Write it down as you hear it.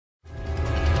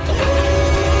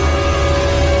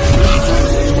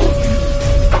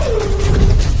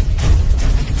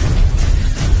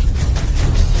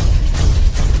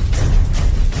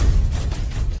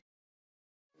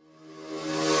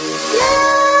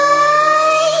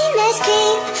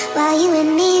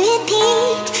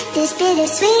This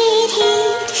bittersweet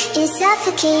heat is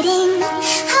suffocating.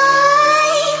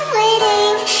 I'm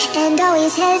waiting and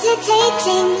always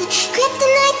hesitating.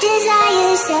 Kryptonite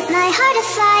desires set my heart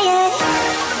afire.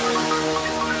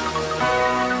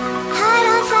 Heart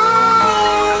on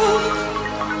fire.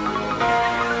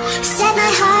 Set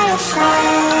my heart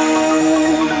afire.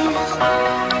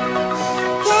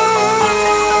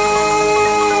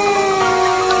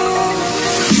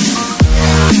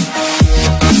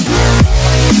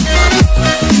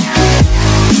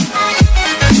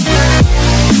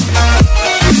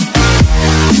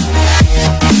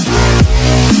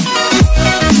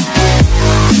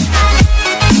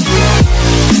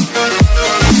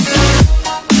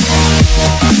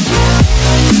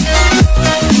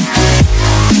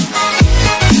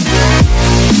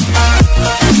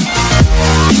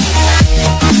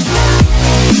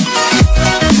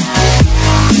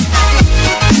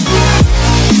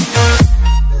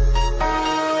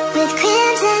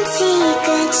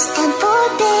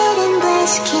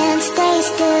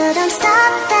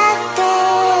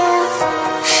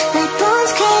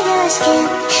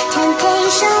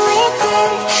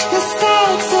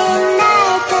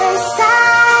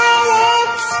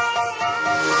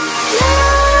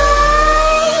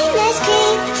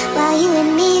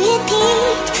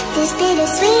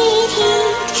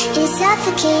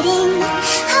 Suffocating,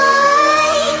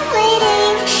 I'm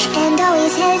waiting and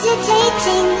always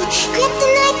hesitating.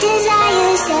 Kryptonite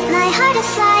desires set my heart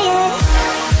afire.